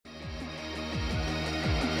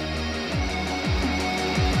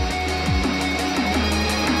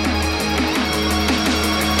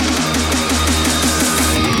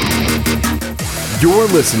You're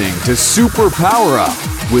listening to Super Power Up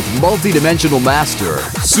with multidimensional master,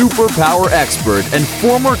 superpower expert, and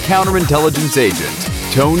former counterintelligence agent,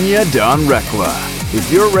 Tonya Don Rekla.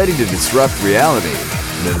 If you're ready to disrupt reality,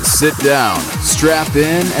 then sit down, strap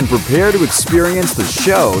in, and prepare to experience the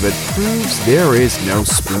show that proves there is no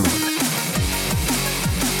spoon.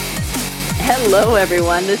 Hello,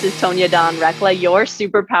 everyone. This is Tonya Don Rekla, your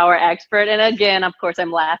superpower expert. And again, of course,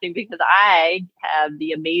 I'm laughing because I have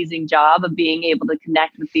the amazing job of being able to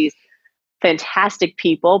connect with these fantastic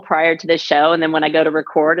people prior to the show. And then when I go to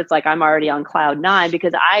record, it's like I'm already on cloud nine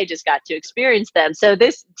because I just got to experience them. So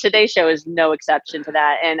today's show is no exception to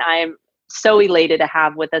that. And I'm so elated to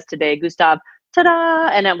have with us today, Gustav, ta-da!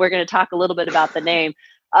 And we're going to talk a little bit about the name.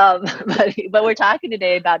 But we're talking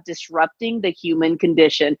today about disrupting the human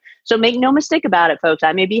condition. So make no mistake about it, folks.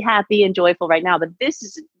 I may be happy and joyful right now, but this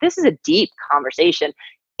is a deep conversation,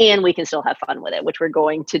 and we can still have fun with it, which we're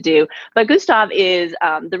going to do. But Gustav is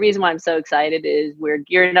the reason why I'm so excited is we're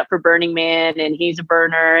gearing up for Burning Man, and he's a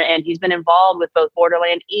burner, and he's been involved with both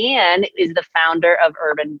Borderland and is the founder of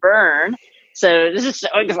Urban Burn. So this is so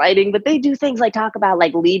exciting, but they do things like talk about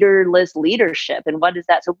like leaderless leadership and what is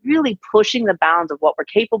that? So really pushing the bounds of what we're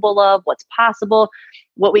capable of, what's possible,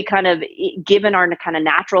 what we kind of, given our kind of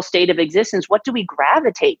natural state of existence, what do we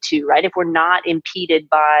gravitate to, right? If we're not impeded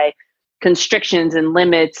by constrictions and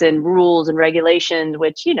limits and rules and regulations,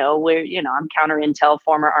 which, I'm counter intel,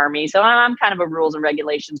 former Army. So I'm kind of a rules and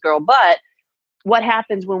regulations girl, but what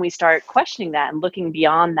happens when we start questioning that and looking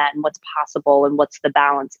beyond that and what's possible and what's the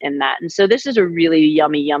balance in that? And so this is a really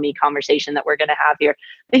yummy conversation that we're going to have here.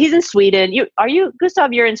 But he's in Sweden.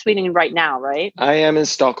 Gustav, you're in Sweden right now, right? I am in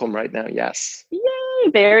Stockholm right now. Yes. Yay.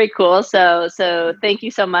 Very cool. So thank you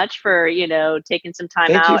so much for, taking some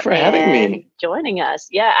time out. Thank you for having me. Joining us.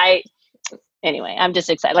 Yeah. Anyway, I'm just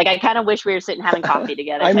excited. Like, I kind of wish we were sitting having coffee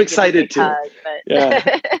together. I'm excited too.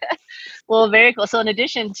 Yeah. Well, very cool. So in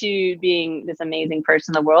addition to being this amazing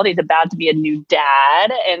person in the world, he's about to be a new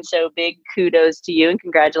dad. And so big kudos to you and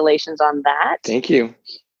congratulations on that. Thank you.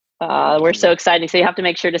 We're so excited. So you have to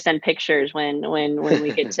make sure to send pictures when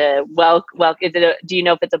we get to, do you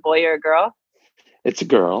know if it's a boy or a girl? It's a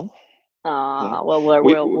girl. Well,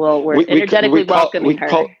 we're energetically welcoming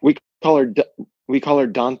her. We call her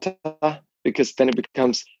Danta because then it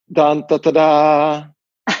becomes Danta-ta-da.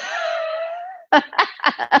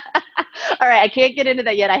 All right, I can't get into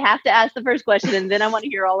that yet. I have to ask the first question, and then I want to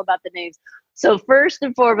hear all about the names. So first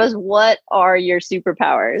and foremost, what are your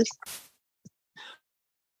superpowers?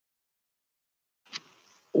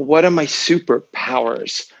 What are my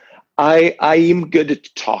superpowers? I am good at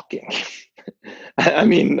talking. I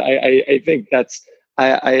mean, I think that's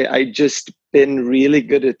I just been really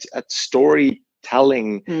good at storytelling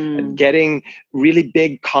and getting really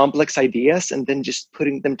big complex ideas and then just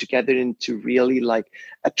putting them together into really like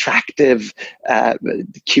attractive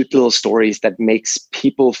cute little stories that makes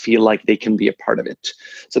people feel like they can be a part of it.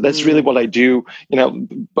 So that's really what I do,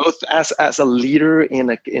 both as a leader in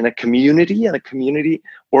a community and a community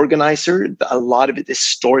organizer. A lot of it is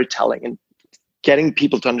storytelling and getting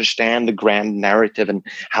people to understand the grand narrative and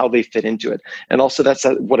how they fit into it. And also that's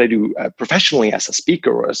what I do professionally as a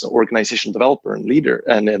speaker or as an organizational developer and leader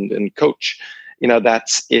and coach.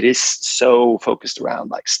 It is so focused around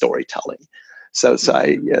like storytelling. So it's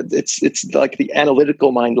like the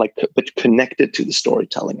analytical mind, but connected to the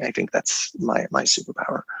storytelling. I think that's my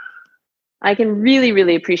superpower. I can really,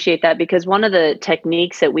 really appreciate that because one of the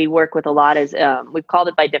techniques that we work with a lot is, we've called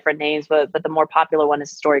it by different names, but the more popular one is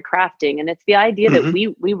story crafting. And it's the idea that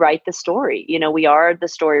we write the story, we are the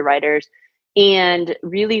story writers and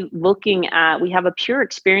really looking at, we have a pure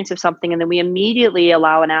experience of something and then we immediately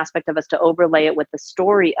allow an aspect of us to overlay it with the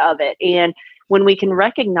story of it. And when we can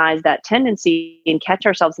recognize that tendency and catch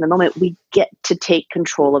ourselves in the moment, we get to take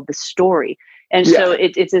control of the story. And so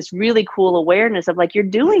it's this really cool awareness of like, you're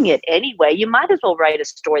doing it anyway. You might as well write a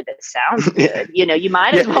story that sounds good. You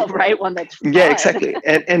might as well write one that's fun. Yeah, exactly.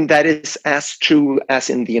 And that is as true as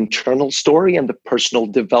in the internal story and the personal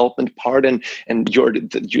development part and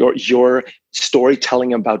your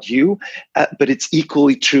storytelling about you. But it's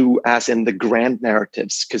equally true as in the grand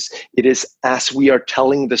narratives, because it is as we are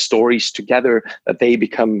telling the stories together that they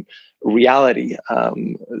become reality.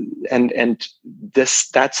 And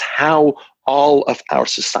that's how all of our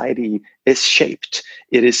society is shaped.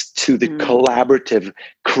 It is to the collaborative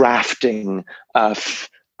crafting of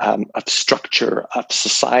structure, of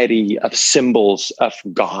society, of symbols, of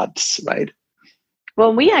gods, right?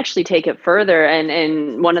 Well, we actually take it further,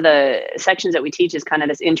 and one of the sections that we teach is kind of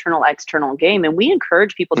this internal external game, and we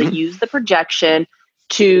encourage people to use the projection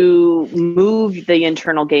to move the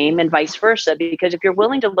internal game and vice versa. Because if you're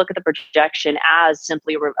willing to look at the projection as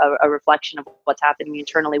simply a reflection of what's happening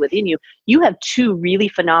internally within you, you have two really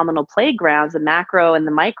phenomenal playgrounds, the macro and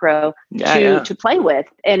the micro, to play with.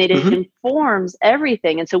 And it informs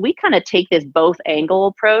everything. And so we kind of take this both angle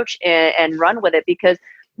approach and run with it, because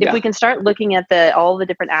if we can start looking at all the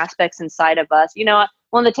different aspects inside of us,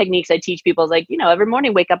 one of the techniques I teach people is like, every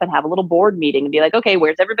morning wake up and have a little board meeting and be like, okay,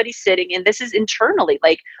 where's everybody sitting? And this is internally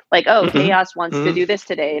like, Chaos wants to do this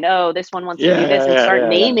today. And this one wants to do this, and start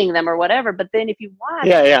naming them or whatever. But then if you watch,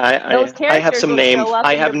 those characters I have some names. show up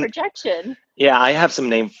in your projection. Yeah, I have some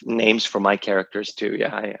names for my characters too.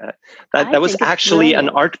 Yeah, that was actually an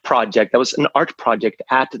art project. That was an art project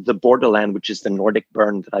at the Borderland, which is the Nordic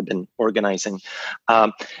Burn that I've been organizing.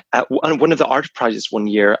 At one of the art projects one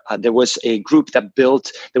year, there was a group that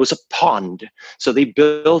there was a pond. So they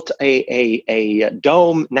built a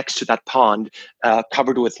dome next to that pond,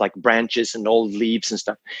 covered with like branches and old leaves and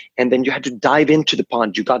stuff. And then you had to dive into the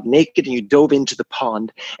pond. You got naked and you dove into the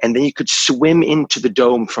pond, and then you could swim into the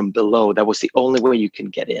dome from below. That was the only way you can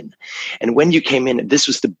get in. And when you came in, this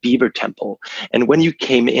was the Beaver Temple. And when you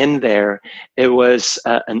came in there, it was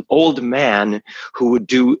an old man who would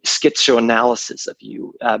do schizoanalysis of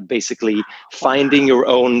you, basically finding your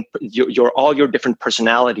own, all your different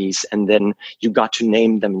personalities. And then you got to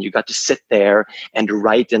name them. You got to sit there and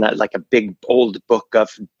write in a big old book of,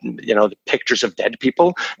 the pictures of dead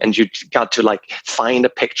people. And you got to find a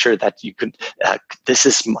picture that you could, this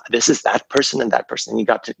is that person and that person. And you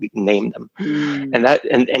got to name them. And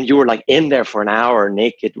and you were in there for an hour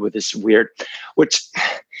naked with this weird, which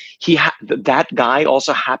that guy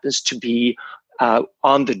also happens to be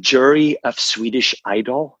on the jury of Swedish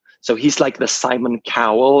Idol. So he's like the Simon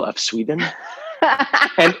Cowell of Sweden.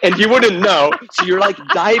 and you wouldn't know. So you're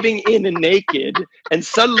diving in and naked, and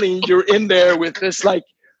suddenly you're in there with this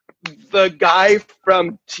the guy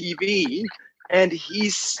from TV, and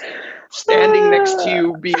he's standing next to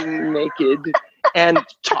you being naked and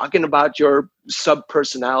talking about your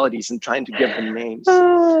sub-personalities and trying to give them names.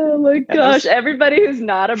 Oh my gosh. Everybody who's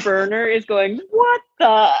not a burner is going, what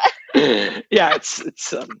the? Yeah, it's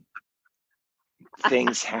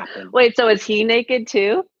things happen. Wait, so is he naked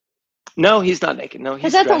too? No, he's not naked. No,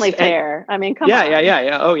 he's that's dressed. Only fair. I mean, come on.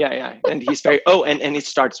 Yeah. Oh, yeah. And he's very. And it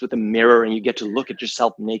starts with a mirror, and you get to look at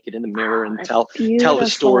yourself naked in the mirror and tell the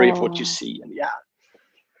story of what you see. And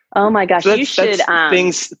oh my gosh, so you should.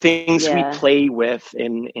 Things we play with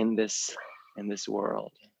in this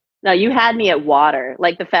world. No, you had me at water.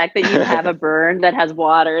 The fact that you have a burn that has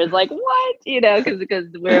water is what? Because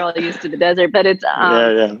we're all used to the desert. But it's,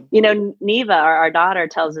 Neva, our daughter,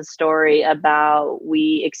 tells a story about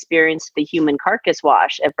we experienced the human carcass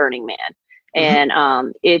wash at Burning Man.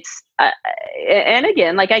 And it's, and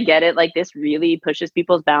again, I get it, this really pushes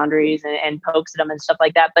people's boundaries and pokes at them and stuff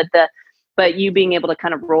like that. But you being able to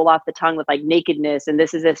kind of roll off the tongue with nakedness and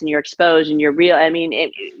this, and you're exposed and you're real. I mean,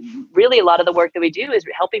 really a lot of the work that we do is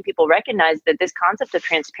helping people recognize that this concept of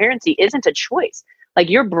transparency isn't a choice.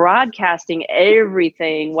 You're broadcasting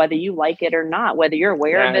everything, whether you like it or not, whether you're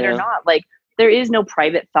aware of it or not. There is no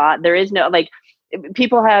private thought. There is no,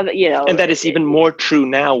 people have, and that is even more true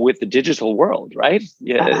now with the digital world, right?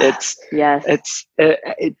 Yeah, it's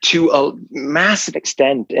to a massive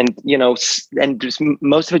extent, and and just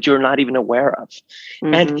most of it you're not even aware of,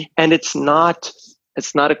 and it's not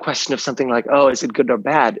a question of something like, oh, is it good or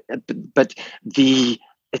bad, but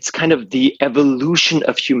it's kind of the evolution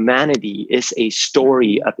of humanity is a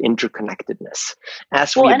story of interconnectedness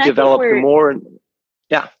as we develop more.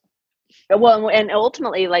 Yeah. Well, and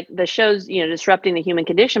ultimately, the show's, disrupting the human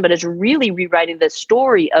condition, but it's really rewriting the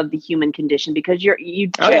story of the human condition, because you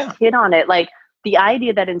just hit on it. The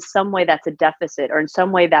idea that in some way that's a deficit, or in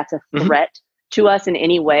some way that's a threat to us in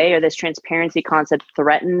any way, or this transparency concept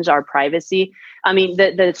threatens our privacy. I mean,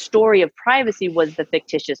 the story of privacy was the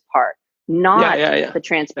fictitious part, not the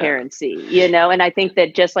transparency, and I think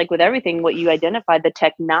that just like with everything, what you identified, the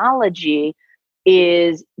technology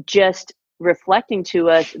is just reflecting to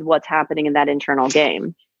us what's happening in that internal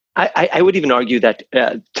game. I would even argue that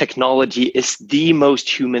technology is the most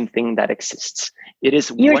human thing that exists. It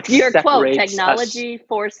is what your separates quote, technology us.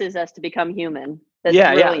 Forces us to become human. That's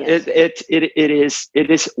brilliant. It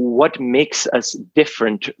is what makes us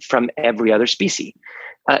different from every other species.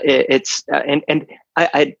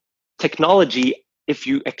 Technology, if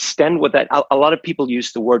you extend what that, a lot of people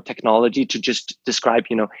use the word technology to just describe,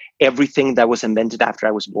 everything that was invented after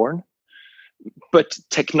I was born. But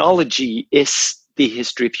technology is the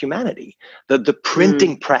history of humanity. The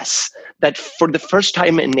printing press that for the first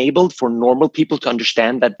time enabled for normal people to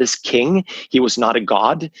understand that this king, he was not a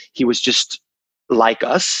god. He was just like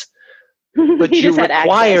us, but you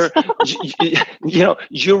require,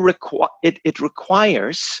 it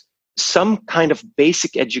requires some kind of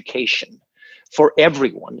basic education for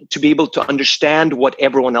everyone to be able to understand what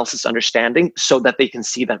everyone else is understanding so that they can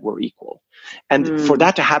see that we're equal. And for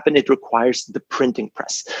that to happen, it requires the printing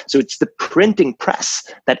press. So it's the printing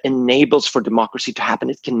press that enables for democracy to happen.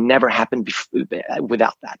 It can never happen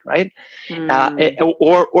without that, right?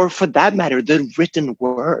 Or for that matter, the written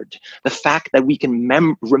word, the fact that we can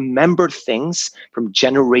remember things from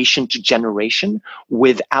generation to generation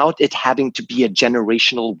without it having to be a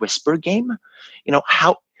generational whisper game.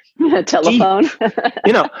 How telephone.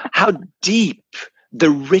 How deep the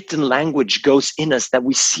written language goes in us, that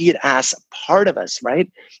we see it as a part of us, right?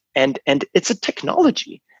 And it's a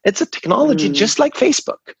technology. It's a technology just like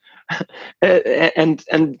Facebook.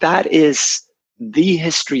 and that is the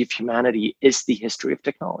history of humanity, is the history of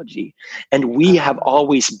technology. And we have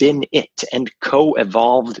always been it and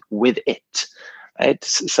co-evolved with it, right?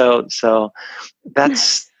 So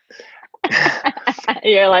that's...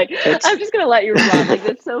 You're like, I'm just going to let you run. Like,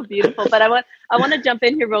 that's so beautiful. But I want to jump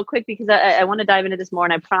in here real quick because I want to dive into this more.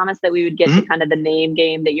 And I promised that we would get to kind of the name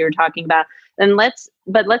game that you were talking about. And let's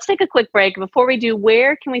take a quick break. Before we do,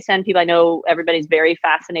 where can we send people? I know everybody's very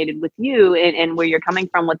fascinated with you and where you're coming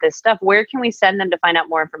from with this stuff. Where can we send them to find out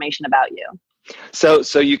more information about you?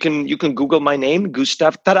 So you can Google my name,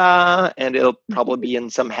 Gustav, tada, and it'll probably be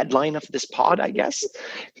in some headline of this pod, I guess.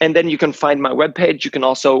 And then you can find my webpage. You can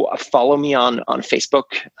also follow me on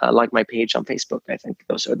Facebook, like my page on Facebook. I think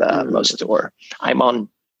those are the most, or I'm on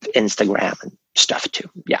Instagram and stuff too.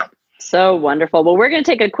 Yeah. So wonderful. Well, we're going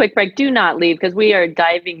to take a quick break. Do not leave because we are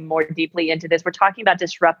diving more deeply into this. We're talking about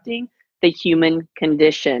disrupting the human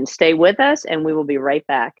condition. Stay with us and we will be right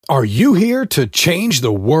back. Are you here to change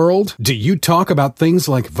the world? Do you talk about things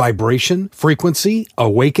like vibration, frequency,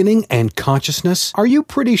 awakening, and consciousness? Are you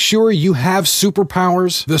pretty sure you have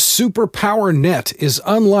superpowers? The Superpower Net is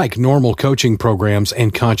unlike normal coaching programs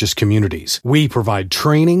and conscious communities. We provide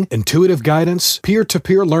training, intuitive guidance,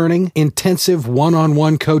 peer-to-peer learning, intensive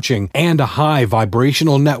one-on-one coaching, and a high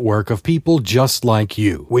vibrational network of people just like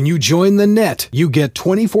you. When you join the net, you get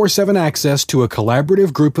 24/7 access to a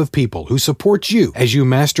collaborative group of people who support you as you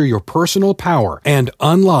master your personal power and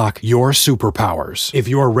unlock your superpowers. If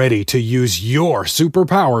you're ready to use your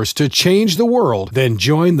superpowers to change the world, then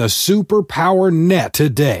join the Superpower Net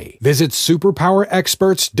today. Visit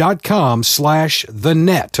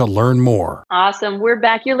superpowerexperts.com/thenet to learn more. Awesome. We're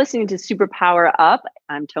back. You're listening to Superpower Up.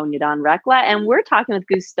 I'm Tonya Dawn Rekla, and we're talking with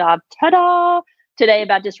Gustav today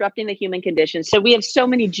about disrupting the human condition. So we have so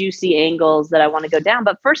many juicy angles that I want to go down.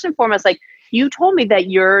 But first and foremost, like you told me that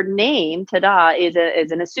your name, Tada, is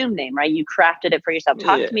an assumed name, right? You crafted it for yourself.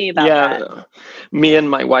 Talk to me about that. Me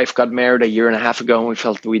and my wife got married a year and a half ago, and we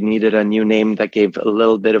felt we needed a new name that gave a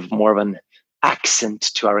little bit of more of an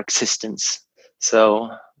accent to our existence.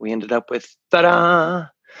 So we ended up with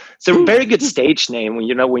Tada. It's a very good stage name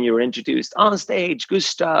when you're introduced on stage,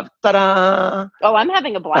 Gustav, ta-da. Oh, I'm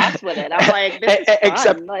having a blast with it. I'm like, this is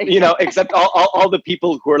fun. Except all the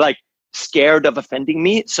people who are like scared of offending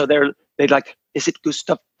me. So they're like, is it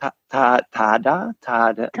Gustav Tada?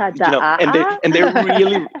 And they're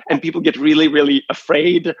really, and people get really, really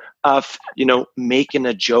afraid of, making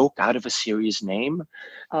a joke out of a serious name.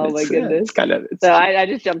 Oh my goodness. So I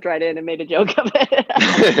just jumped right in and made a joke of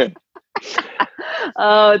it.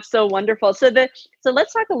 Oh, it's so wonderful. So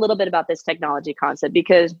let's talk a little bit about this technology concept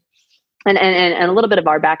because, and a little bit of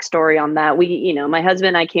our backstory on that. We, my husband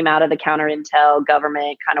and I came out of the counter intel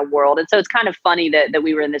government kind of world. And so it's kind of funny that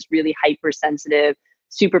we were in this really hypersensitive,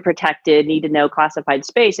 super protected, need to know classified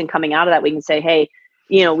space. And coming out of that, we can say, hey,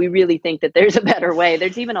 we really think that there's a better way.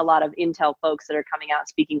 There's even a lot of intel folks that are coming out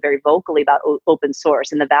speaking very vocally about open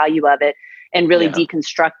source and the value of it, and really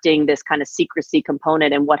deconstructing this kind of secrecy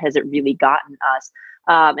component and what has it really gotten us.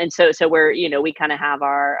 And so we're, we kind of have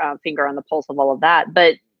our finger on the pulse of all of that.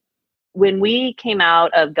 But when we came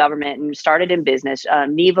out of government and started in business,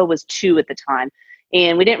 Neva was 2 at the time,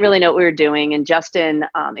 and we didn't really know what we were doing. And Justin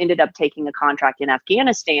ended up taking a contract in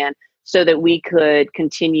Afghanistan so that we could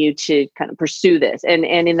continue to kind of pursue this. And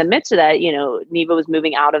in the midst of that, Neva was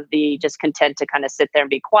moving out of the just content to kind of sit there and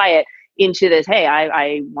be quiet into this, hey,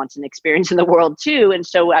 I want an experience in the world too. And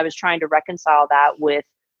so I was trying to reconcile that with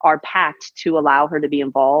our pact to allow her to be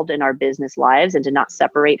involved in our business lives and to not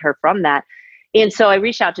separate her from that. And so I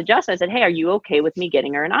reached out to Justin. I said, hey, are you okay with me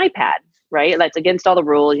getting her an iPad? Right? That's against all the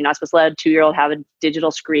rules. You're not supposed to let a 2-year-old have a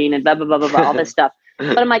digital screen and blah, blah, blah, blah, blah, all this stuff.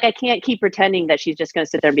 But I'm like, I can't keep pretending that she's just going to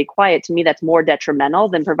sit there and be quiet. To me, that's more detrimental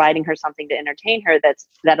than providing her something to entertain her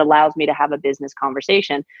that allows me to have a business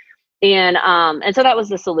conversation. And so that was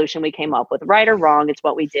the solution we came up with. Right or wrong, it's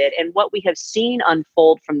what we did. And what we have seen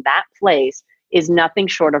unfold from that place is nothing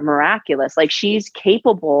short of miraculous. Like, she's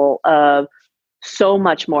capable of so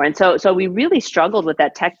much more. And so we really struggled with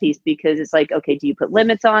that tech piece, because it's like, okay, do you put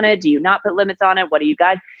limits on it? Do you not put limits on it? What do you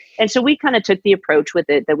guide? And so we kind of took the approach with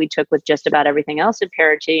it that we took with just about everything else in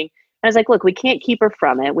parenting. And I was like, look, we can't keep her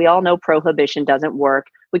from it. We all know prohibition doesn't work.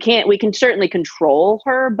 We can certainly control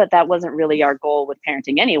her, but that wasn't really our goal with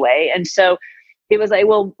parenting anyway. And so it was like,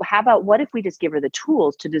 well, how about, what if we just give her the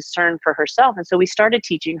tools to discern for herself? And so we started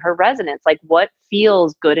teaching her resonance, like what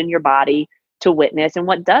feels good in your body to witness and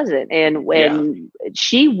what doesn't. And when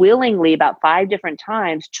she willingly, about 5 different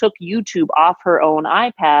times, took YouTube off her own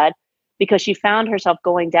iPad because she found herself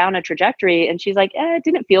going down a trajectory, and she's like, it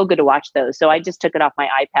didn't feel good to watch those. So I just took it off my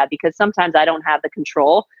iPad, because sometimes I don't have the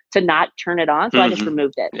control to not turn it on. So I just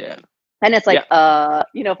removed it. Yeah. And it's like,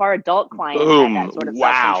 if our adult client had that sort of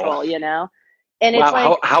self-control, and it's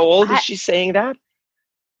like, how old is she saying that?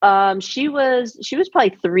 She was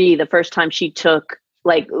probably 3 the first time she took,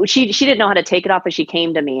 like, she didn't know how to take it off, but she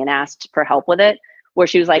came to me and asked for help with it, where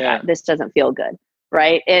she was like, this doesn't feel good.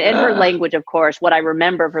 Right. And her language, of course, what I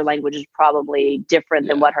remember of her language is probably different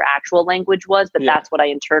than what her actual language was, but that's what I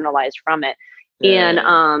internalized from it.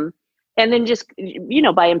 And then just,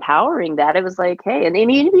 by empowering that, it was like, hey, and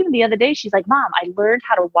even the other day, she's like, Mom, I learned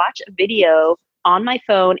how to watch a video on my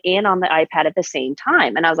phone and on the iPad at the same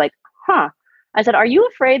time. And I was like, I said, are you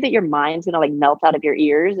afraid that your mind's going to like melt out of your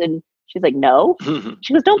ears? And she's like, no.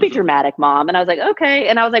 She goes, don't be dramatic, Mom. And I was like, okay.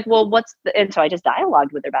 And I was like, well, and so I just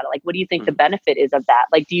dialogued with her about it. Like, what do you think the benefit is of that?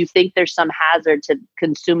 Like, do you think there's some hazard to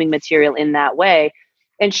consuming material in that way?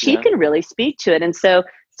 And she can really speak to it. And so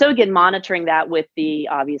again, monitoring that with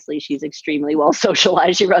obviously she's extremely well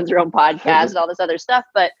socialized. She runs her own podcast and all this other stuff,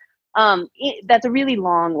 but that's a really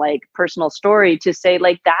long, like, personal story to say,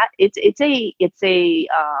 like, that it's a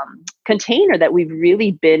container that we've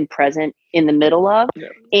really been present in the middle of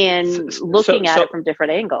and looking at it from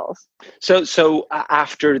different angles. So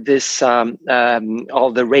after this,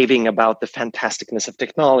 all the raving about the fantasticness of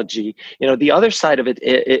technology, the other side of it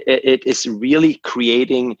is really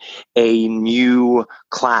creating a new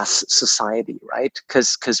class society, right?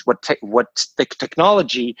 Because what the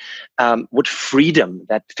technology, what freedom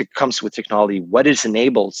that comes with technology, what it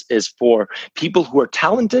enables is for people who are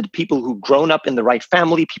talented, people who've grown up in the right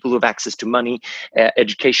family, people who have access to money,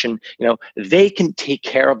 education, they can take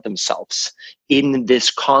care of themselves in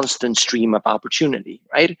this constant stream of opportunity,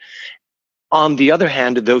 right? On the other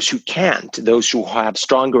hand, those who can't, those who have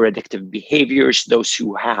stronger addictive behaviors, those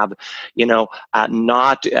who have,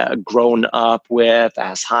 not grown up with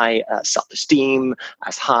as high self-esteem,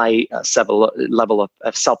 as high level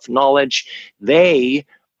of self-knowledge, they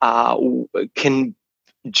can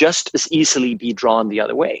just as easily be drawn the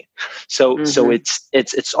other way. So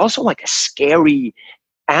it's also like a scary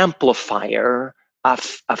amplifier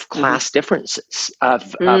of class differences,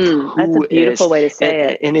 of who that's a beautiful way to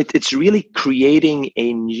say it. And it's really creating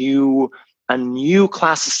a new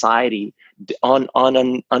class society on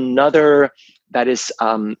another, that is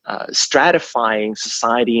stratifying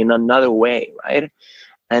society in another way, right?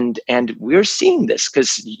 And we're seeing this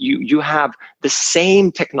because you have the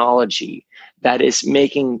same technology that is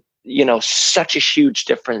making such a huge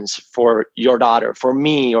difference for your daughter, for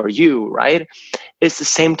me, or you, right? It's the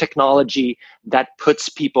same technology that puts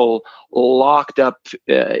people locked up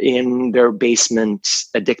in their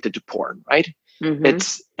basements, addicted to porn, right?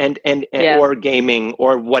 It's and or gaming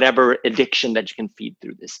or whatever addiction that you can feed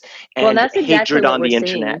through this, and that's exactly hatred on the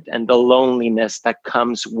internet and the loneliness that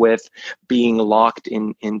comes with being locked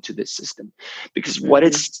into this system. Because what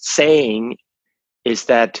it's saying is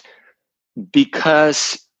that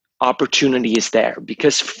because opportunity is there,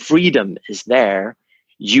 because freedom is there,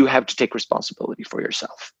 you have to take responsibility for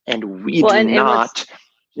yourself, and we do not.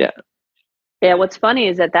 Yeah, what's funny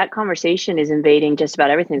is that conversation is invading just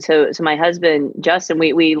about everything. So my husband, Justin,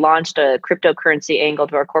 we launched a cryptocurrency angle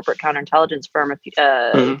to our corporate counterintelligence firm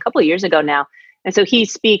a couple of years ago now. And so he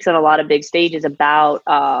speaks on a lot of big stages about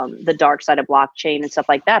the dark side of blockchain and stuff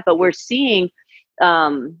like that. But we're seeing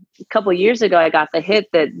a couple of years ago, I got the hit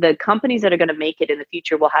that the companies that are going to make it in the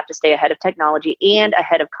future will have to stay ahead of technology and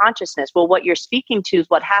ahead of consciousness. Well, what you're speaking to is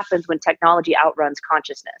what happens when technology outruns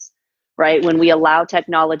consciousness. Right? When we allow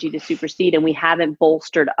technology to supersede and we haven't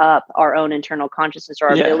bolstered up our own internal consciousness or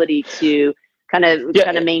our ability to kind of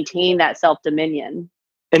maintain that self-dominion.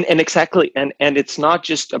 And exactly. And it's not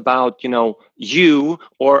just about, you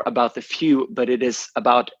or about the few, but it is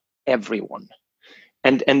about everyone.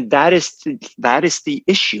 And that is the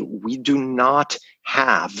issue. We do not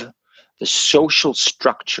have the social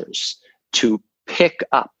structures to pick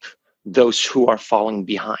up those who are falling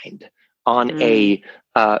behind on a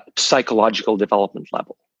psychological development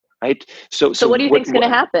level, right? So what do you think is going to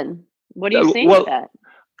happen? What are you seeing with that?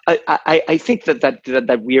 I think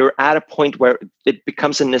that we are at a point where it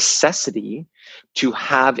becomes a necessity to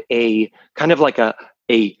have a kind of like a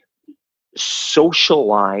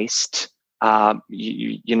socialized,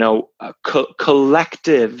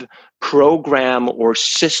 collective program or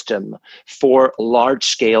system for large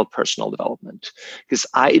scale personal development. Because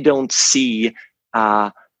I don't see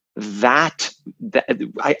I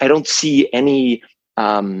don't see any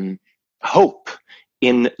hope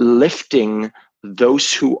in lifting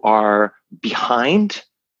those who are behind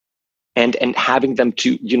and having them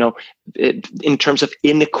to, in terms of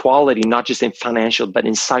inequality, not just in financial, but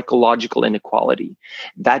in psychological inequality,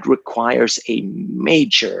 that requires a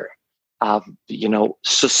major,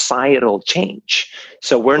 societal change.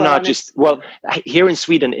 So we're not just, here in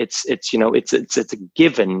Sweden, it's a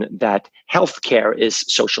given that healthcare is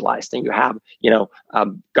socialized, and you have,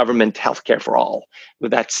 government healthcare for all.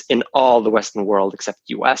 That's in all the Western world except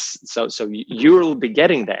US. So you'll be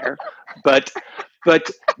getting there, but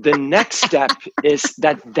the next step is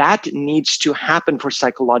that needs to happen for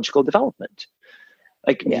psychological development.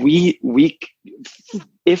 Like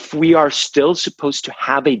if we are still supposed to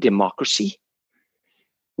have a democracy,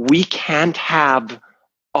 we can't have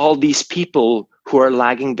all these people who are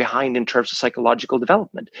lagging behind in terms of psychological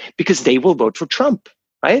development, because they will vote for Trump,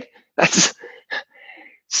 right? That's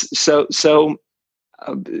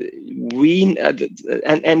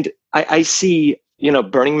I see,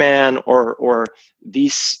 Burning Man or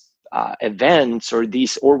these events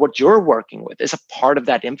or what you're working with is a part of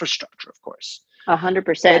that infrastructure, of course.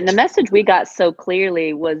 100%. And the message we got so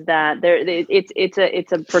clearly was that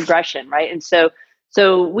it's a progression, right? And so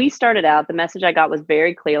we started out, the message I got was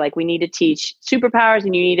very clear. Like, we need to teach superpowers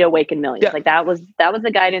and you need to awaken millions. Yeah. Like that was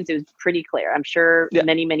the guidance. It was pretty clear. I'm sure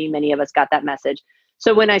many of us got that message.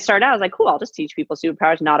 So when I started out, I was like, cool, I'll just teach people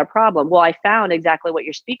superpowers, not a problem. Well, I found exactly what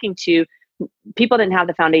you're speaking to. People didn't have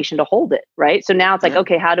the foundation to hold it, right? So now it's like,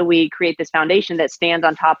 okay, how do we create this foundation that stands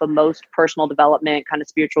on top of most personal development, kind of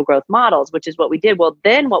spiritual growth models, which is what we did. Well,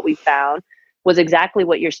 then what we found was exactly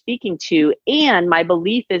what you're speaking to. And my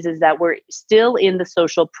belief is that we're still in the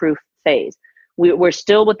social proof phase. We're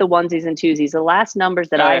still with the onesies and twosies. The last numbers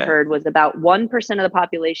that I heard was about 1% of the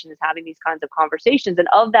population is having these kinds of conversations. And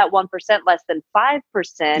of that 1%, less than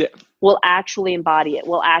 5% will actually embody it,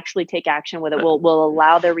 will actually take action with it, will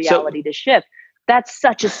allow their reality to shift. That's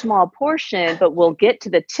such a small portion, but we'll get to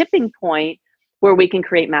the tipping point where we can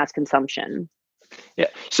create mass consumption. Yeah.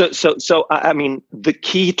 So I mean, the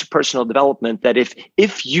key to personal development, that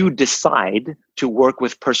if you decide to work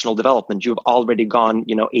with personal development, you've already gone,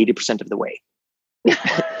 80% of the way.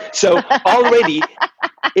 So already,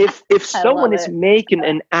 if someone is making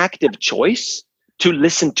an active choice to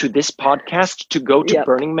listen to this podcast, to go to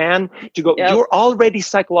Burning Man, to go, you're already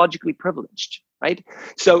psychologically privileged, right?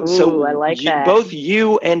 So I like that. Both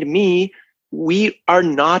you and me, we are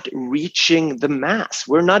not reaching the mass.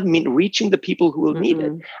 We're not reaching the people who will need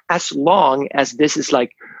it. As long as this is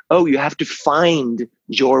like, oh, you have to find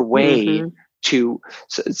your way to.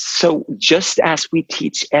 So just as we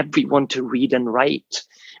teach everyone to read and write,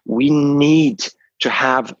 we need to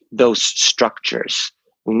have those structures.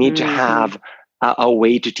 We need to have a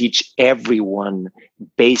way to teach everyone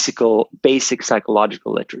basic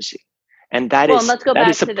psychological literacy. And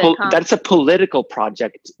that's a political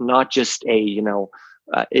project, not just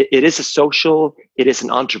it is a social, it is an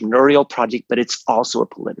entrepreneurial project, but it's also a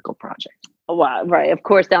political project. Wow, right. Of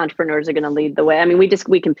course, the entrepreneurs are going to lead the way. I mean,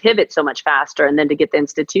 we can pivot so much faster, and then to get the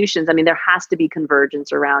institutions, I mean, there has to be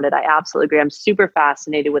convergence around it. I absolutely agree. I'm super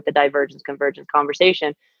fascinated with the divergence convergence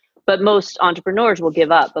conversation, but most entrepreneurs will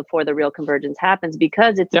give up before the real convergence happens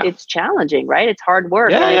because it's challenging, right? It's hard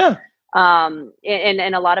work. And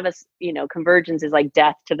a lot of us, convergence is like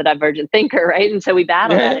death to the divergent thinker, right? And so we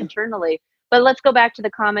battle that internally. But let's go back to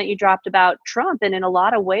the comment you dropped about Trump. And in a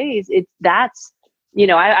lot of ways,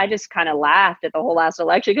 I just kind of laughed at the whole last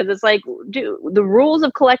election, because it's like, dude, the rules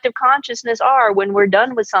of collective consciousness are, when we're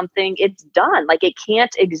done with something, it's done. Like, it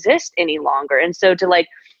can't exist any longer. And so to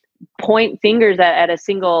point fingers at a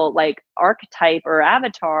single archetype or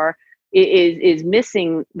avatar is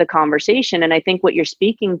missing the conversation. And I think what you're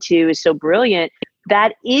speaking to is so brilliant.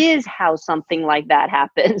 That is how something like that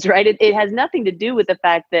happens, right? It has nothing to do with the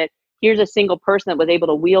fact that here's a single person that was able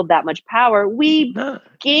to wield that much power. We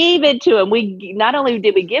gave it to him. Not only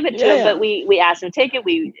did we give it to him, but we asked him to take it.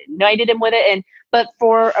 We united him with it, but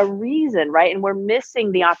for a reason, right? And we're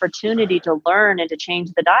missing the opportunity to learn and to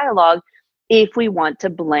change the dialogue if we want to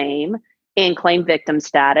blame and claim victim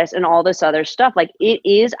status and all this other stuff. Like, it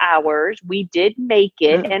is ours. We did make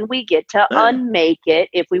it, and we get to unmake it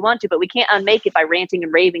if we want to, but we can't unmake it by ranting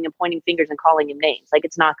and raving and pointing fingers and calling him names. Like,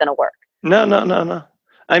 it's not going to work. No.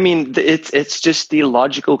 I mean, it's just the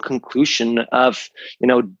logical conclusion of,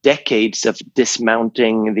 decades of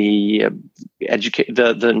dismounting the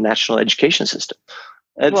the national education system.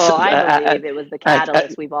 Well, I believe it was the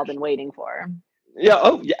catalyst we've all been waiting for. Yeah.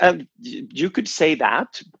 Oh, yeah. You could say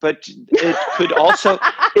that, but it could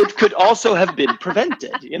also have been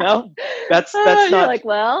prevented. That's not like,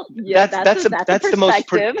 well, yeah, that's the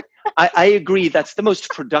most. I agree. That's the most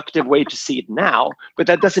productive way to see it now, but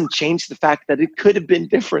that doesn't change the fact that it could have been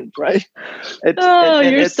different, right?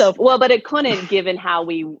 Well, but it couldn't, given how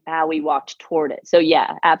we walked toward it. So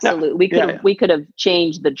yeah, absolutely, we could have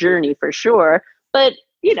changed the journey for sure, but.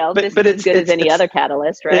 This is as good as any other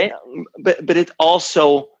catalyst, right? But it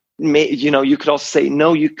also you could also say,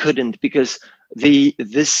 no, you couldn't, because the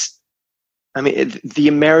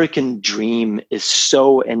American dream is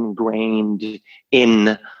so ingrained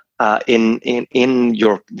in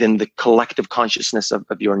the collective consciousness of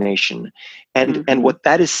your nation. And what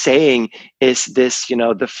that is saying is this,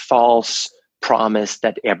 the false promise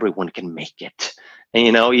that everyone can make it.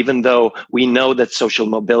 And, even though we know that social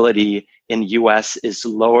mobility in US is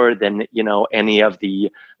lower than, any of the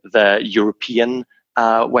European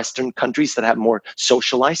Western countries that have more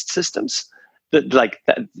socialized systems, that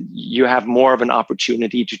you have more of an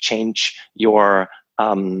opportunity to change your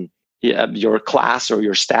class or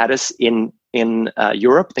your status in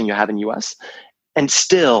Europe than you have in US. And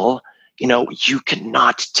still, you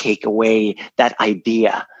cannot take away that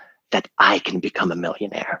idea that I can become a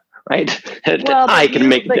millionaire. Right? Well, I can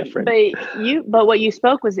make a difference. But what you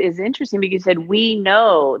spoke is interesting, because you said we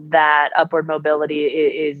know that upward mobility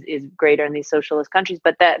is greater in these socialist countries,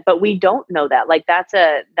 but we don't know that. Like,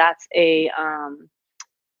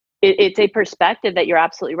 it's a perspective that you're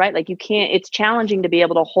absolutely right. Like, it's challenging to be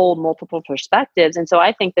able to hold multiple perspectives. And so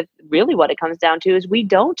I think that really what it comes down to is we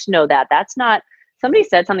don't know that. That's not, somebody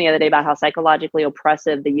said something the other day about how psychologically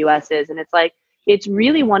oppressive the US is. And it's like, it's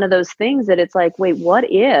really one of those things that it's like, wait, what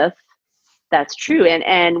if that's true?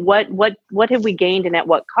 And what have we gained, and at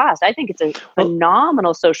what cost? I think it's a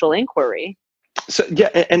phenomenal social inquiry. So yeah,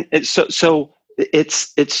 and so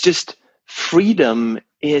it's just, freedom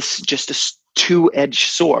is just a two-edged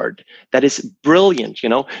sword that is brilliant.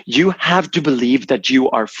 You have to believe that you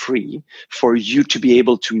are free for you to be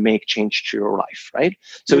able to make change to your life, right?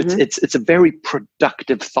 So it's a very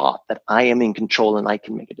productive thought that I am in control and I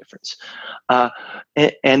can make a difference.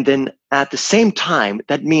 And then at the same time,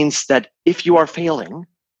 that means that if you are failing,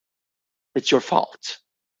 it's your fault.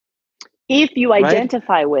 If you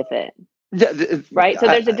identify with it. Right? So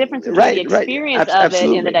there's a difference between the experience of it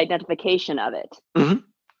and the identification of it. Mm-hmm.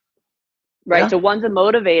 Right. Yeah. So one's a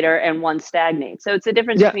motivator and one stagnates. So it's the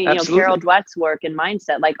difference between, Carol Dweck's work and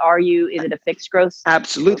mindset. Like, is it a fixed growth?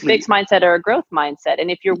 Absolutely. Fixed mindset or a growth mindset? And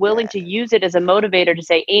if you're willing to use it as a motivator to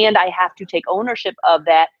say, and I have to take ownership of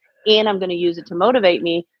that, and I'm going to use it to motivate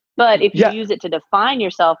me. But if you use it to define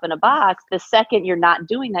yourself in a box, the second you're not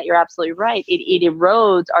doing that, you're absolutely right. It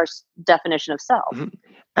erodes our definition of self.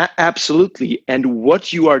 Mm-hmm. Absolutely. And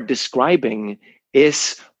what you are describing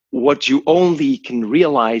is what you only can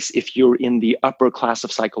realize if you're in the upper class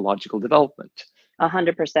of psychological development.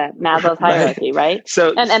 100%. Maslow's hierarchy, right?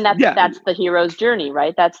 So, and that's the hero's journey,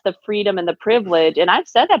 right? That's the freedom and the privilege. And I've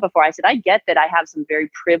said that before. I said, I get that I have some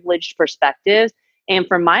very privileged perspectives. And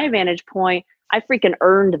from my vantage point, I freaking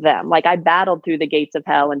earned them. Like, I battled through the gates of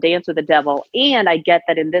hell and danced with the devil. And I get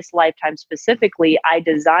that in this lifetime specifically, I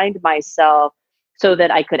designed myself so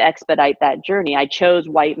that I could expedite that journey. I chose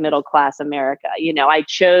white middle class America. I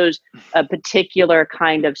chose a particular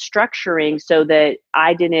kind of structuring so that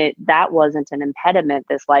that wasn't an impediment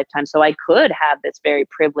this lifetime. So I could have this very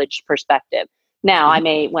privileged perspective. Now,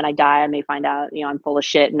 when I die, I may find out, I'm full of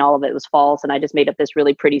shit and all of it was false and I just made up this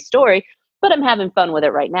really pretty story, but I'm having fun with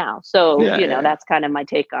it right now. So, that's kind of my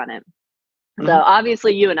take on it. So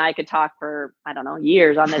obviously you and I could talk for, I don't know,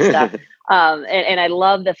 years on this stuff. And I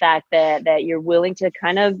love the fact that you're willing to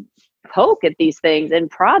kind of poke at these things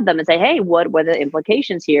and prod them and say, hey, what are the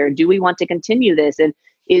implications here? Do we want to continue this? And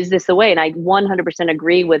is this the way? And I 100%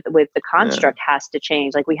 agree with the construct has to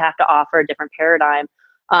change. Like, we have to offer a different paradigm.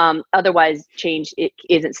 Otherwise change, it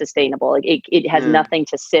isn't sustainable. It has nothing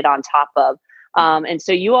to sit on top of. And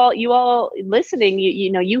so you all listening,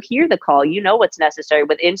 you hear the call, what's necessary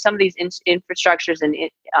within some of these infrastructures and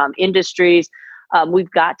industries. We've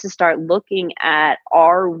got to start looking at,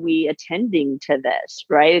 are we attending to this,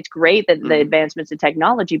 right? It's great that the advancements in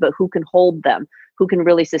technology, but who can hold them? who can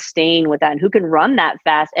really sustain with that and who can run that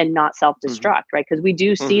fast and not self-destruct, right? Because we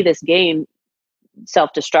do see this game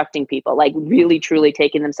self-destructing people, like really truly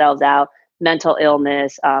taking themselves out, mental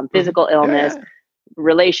illness, physical illness,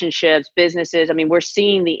 relationships, businesses. I mean, we're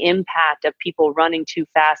seeing the impact of people running too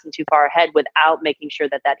fast and too far ahead without making sure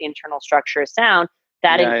that that internal structure is sound.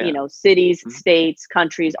 That you know, cities, states,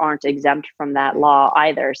 countries aren't exempt from that law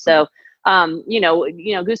either. So,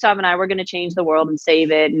 Gustav and I, we're going to change the world and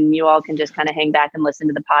save it, and you all can just kind of hang back and listen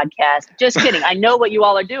to the podcast. Just kidding. I know what you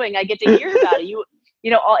all are doing. I get to hear about it.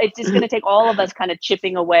 It's just going to take all of us kind of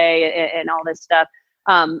chipping away and all this stuff.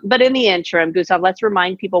 But in the interim, Gustav, let's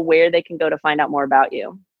remind people where they can go to find out more about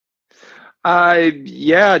you.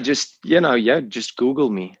 Just Google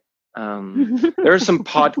me. There are some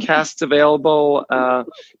podcasts available.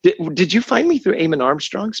 Did you find me through Eamon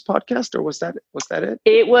Armstrong's podcast, or was that it?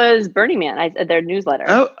 It was Burning Man, their newsletter.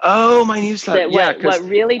 Oh, my newsletter. What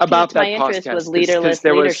really piqued my interest was leaderless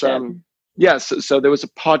leadership. Yes, so there was a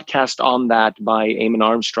podcast on that by Eamon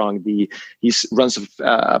Armstrong. He runs a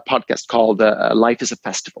podcast called Life is a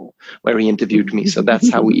Festival, where he interviewed me. So that's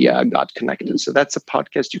how we got connected. So that's a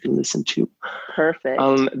podcast you can listen to. Perfect.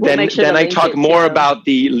 Then I talk more about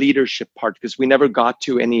the leadership part, because we never got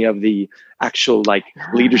to any of the actual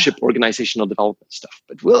leadership organizational development stuff.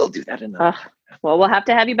 But we'll do that in a well, we'll have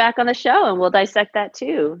to have you back on the show and we'll dissect that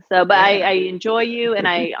too. So, but I enjoy you and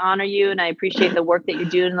I honor you and I appreciate the work that you're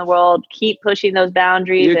doing in the world. Keep pushing those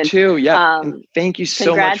boundaries. You too. Yeah. And thank you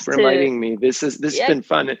so much for inviting me. This has been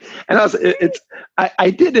fun. And I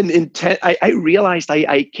did an intent. I realized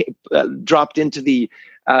I dropped into the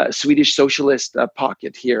Swedish socialist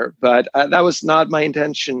pocket here, but that was not my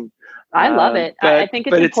intention. I love it. I think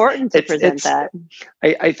it's important to present that.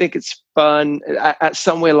 I think it's fun.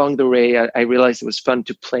 Some way along the way, I realized it was fun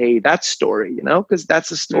to play that story, because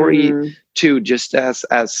that's a story too, just as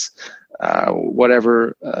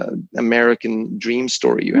whatever American dream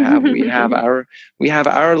story you have. We have our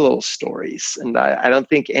little stories, and I don't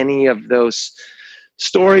think any of those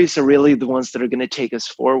stories are really the ones that are going to take us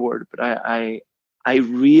forward. But I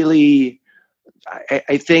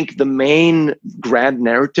think the main grand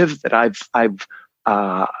narrative that I've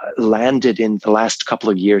landed in the last couple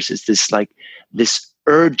of years is this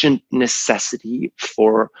urgent necessity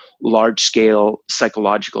for large scale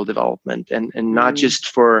psychological development, and not just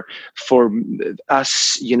for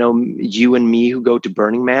us, you and me who go to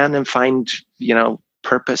Burning Man and find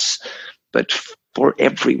purpose, but for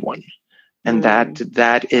everyone. And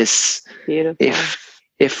that is beautiful.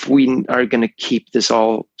 If we are going to keep this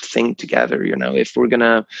all thing together, if we're going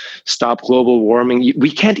to stop global warming,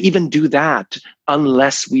 we can't even do that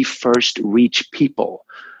unless we first reach people.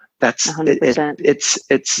 That's 100%.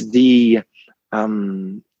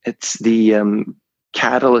 It's the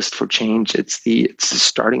catalyst for change. It's the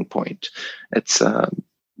starting point. It's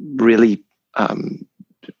really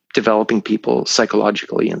developing people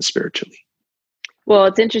psychologically and spiritually. Well,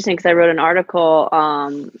 it's interesting because I wrote an article,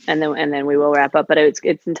 and then we will wrap up. But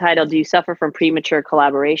it's entitled "Do You Suffer from Premature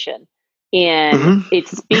Collaboration?" And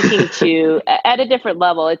it's speaking to, at a different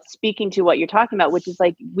level, it's speaking to what you're talking about, which is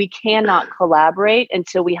we cannot collaborate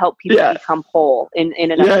until we help people become whole in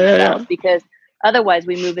and of themselves. Because otherwise,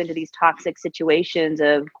 we move into these toxic situations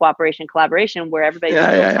of cooperation, collaboration, where everybody's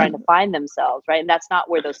trying to find themselves, right? And that's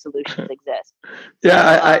not where those solutions exist.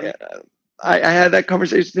 I had that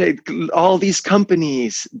conversation today. All these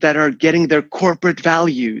companies that are getting their corporate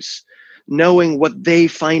values, knowing what they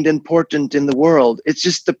find important in the world. It's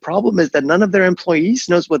just the problem is that none of their employees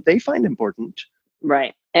knows what they find important.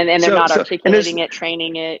 Right. And they're not articulating it,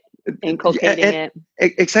 training it, inculcating it.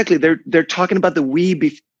 Exactly. They're talking about the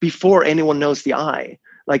we before anyone knows the I.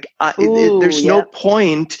 There's no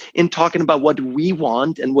point in talking about what we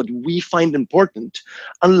want and what we find important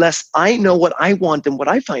unless I know what I want and what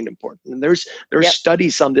I find important. And there's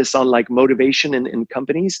studies on this, on motivation in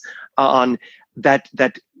companies, on that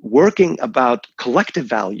working about collective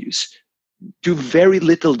values do very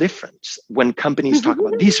little difference when companies talk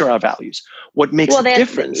about these are our values. What makes a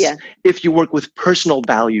difference if you work with personal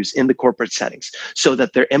values in the corporate settings so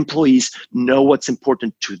that their employees know what's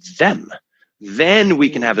important to them. Then we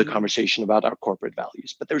can have the conversation about our corporate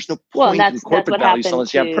values. But there's no point in corporate values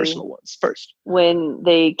unless you have personal ones first. When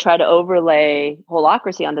they try to overlay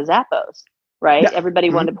holacracy onto Zappos, right? Yeah.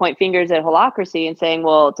 Everybody wanted to point fingers at holacracy and saying,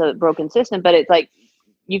 well, it's a broken system. But it's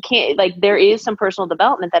you can't, there is some personal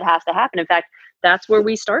development that has to happen. In fact, that's where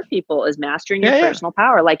we start people, is mastering your personal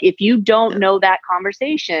power. If you don't know that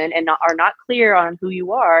conversation and are not clear on who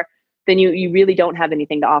you are, then you really don't have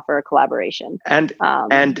anything to offer a collaboration. And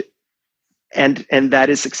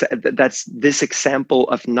that's this example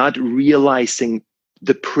of not realizing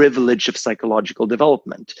the privilege of psychological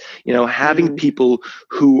development. Having people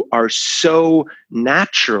who are so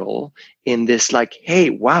natural in this, like, hey,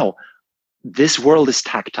 wow, this world is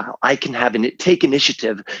tactile. I can take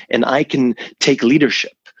initiative and I can take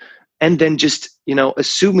leadership. And then just,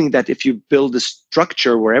 assuming that if you build a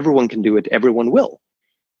structure where everyone can do it, everyone will.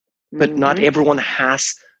 But not everyone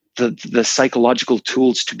has the psychological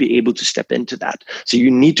tools to be able to step into that. So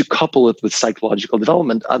you need to couple it with psychological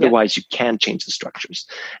development. Otherwise, you can't change the structures.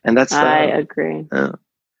 And that's I agree.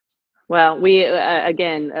 Well, we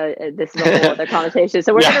this is a whole other conversation.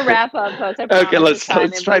 So we're going to wrap up, folks. Okay, let's try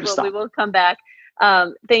to stop. We will come back.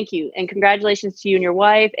 Thank you. And congratulations to you and your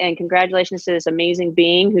wife. And congratulations to this amazing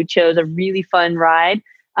being who chose a really fun ride.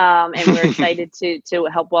 And we're excited to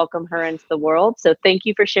help welcome her into the world. So thank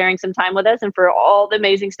you for sharing some time with us and for all the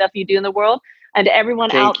amazing stuff you do in the world. And to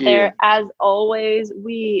everyone out there, as always,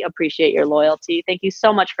 we appreciate your loyalty. Thank you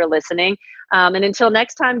so much for listening. And until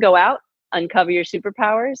next time, go out, uncover your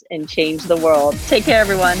superpowers, and change the world. Take care,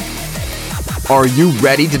 everyone. Are you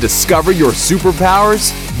ready to discover your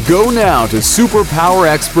superpowers? Go now to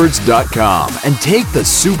superpowerexperts.com and take the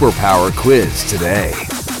superpower quiz today.